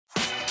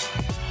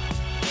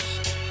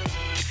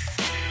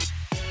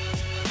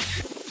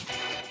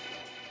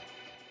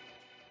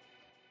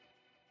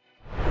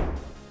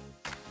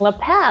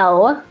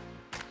lapel,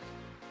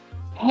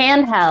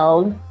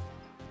 handheld,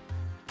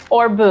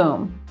 or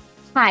boom?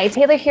 Hi,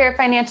 Taylor here at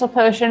Financial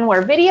Potion,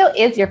 where video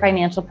is your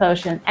financial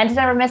potion. And to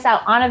never miss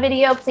out on a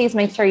video, please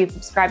make sure you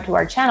subscribe to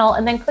our channel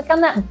and then click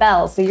on that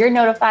bell so you're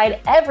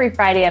notified every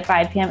Friday at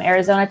 5 p.m.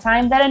 Arizona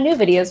time that a new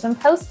video has been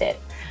posted.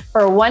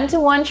 For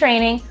one-to-one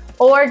training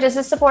or just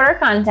to support our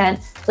content,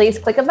 please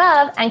click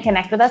above and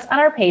connect with us on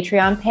our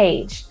Patreon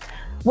page.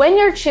 When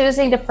you're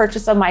choosing to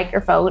purchase a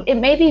microphone, it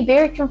may be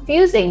very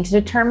confusing to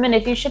determine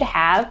if you should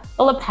have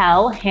a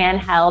lapel,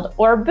 handheld,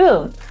 or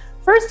boom.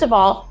 First of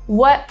all,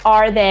 what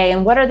are they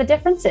and what are the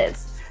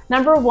differences?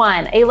 Number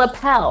one, a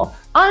lapel.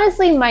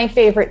 Honestly, my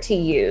favorite to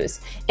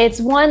use. It's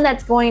one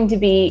that's going to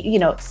be,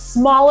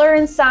 smaller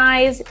in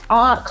size,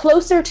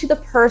 closer to the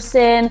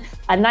person,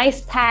 a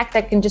nice pack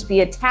that can just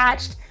be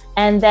attached,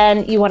 and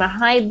then you want to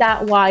hide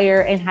that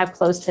wire and have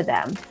close to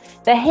them.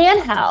 The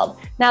handheld.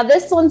 Now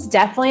this one's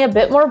definitely a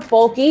bit more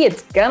bulky.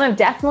 It's gonna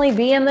definitely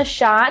be in the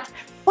shot,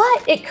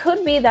 but it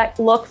could be that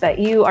look that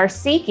you are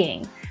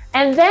seeking.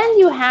 And then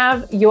you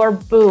have your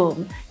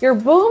boom. Your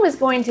boom is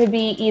going to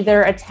be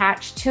either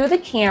attached to the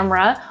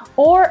camera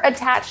or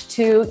attached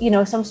to,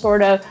 some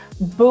sort of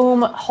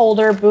boom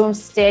holder, boom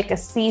stick, a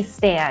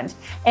C-stand.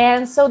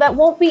 And so that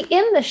won't be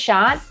in the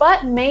shot,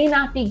 but may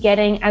not be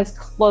getting as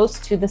close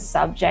to the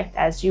subject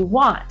as you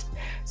want.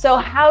 So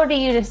how do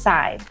you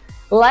decide?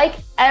 Like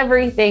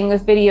everything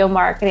with video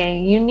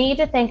marketing, you need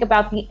to think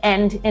about the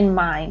end in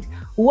mind.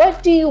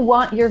 What do you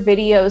want your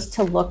videos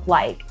to look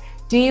like?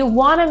 Do you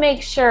want to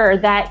make sure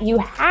that you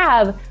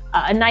have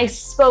a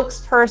nice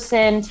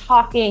spokesperson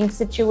talking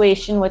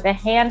situation with a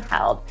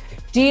handheld?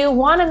 Do you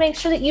want to make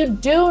sure that you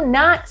do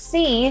not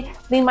see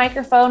the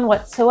microphone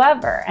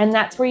whatsoever? And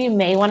that's where you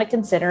may want to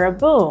consider a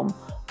boom.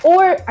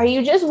 Or are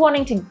you just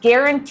wanting to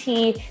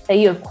guarantee that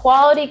you have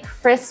quality,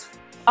 crisp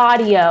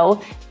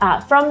audio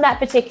from that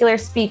particular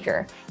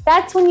speaker?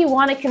 That's when you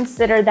want to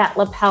consider that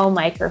lapel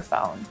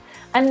microphone.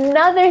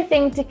 Another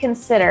thing to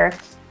consider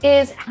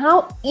is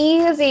how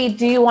easy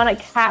do you want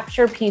to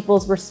capture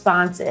people's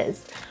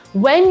responses?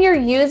 When you're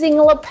using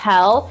a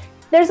lapel,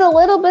 there's a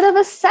little bit of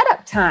a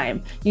setup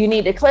time. You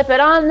need to clip it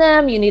on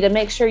them. You need to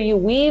make sure you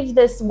weave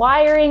this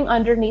wiring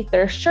underneath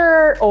their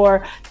shirt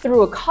or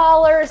through a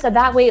collar so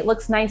that way it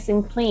looks nice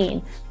and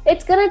clean.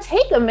 It's gonna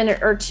take a minute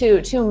or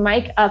two to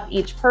mic up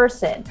each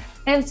person.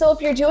 And so if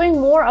you're doing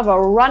more of a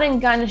run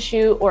and gun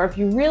shoot, or if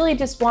you really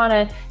just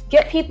wanna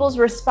get people's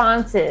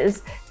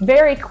responses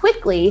very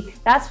quickly,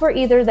 that's where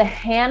either the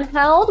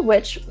handheld,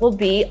 which will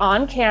be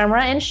on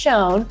camera and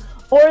shown,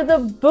 or the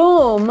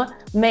boom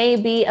may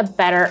be a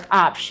better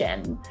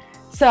option.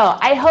 So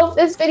I hope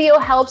this video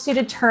helps you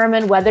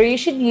determine whether you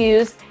should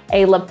use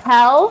a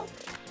lapel,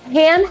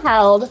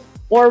 handheld,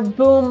 or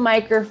boom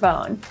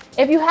microphone.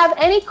 If you have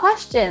any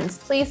questions,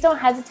 please don't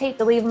hesitate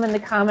to leave them in the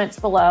comments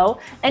below,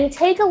 and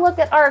take a look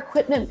at our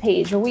equipment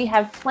page where we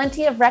have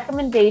plenty of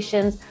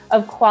recommendations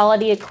of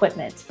quality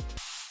equipment.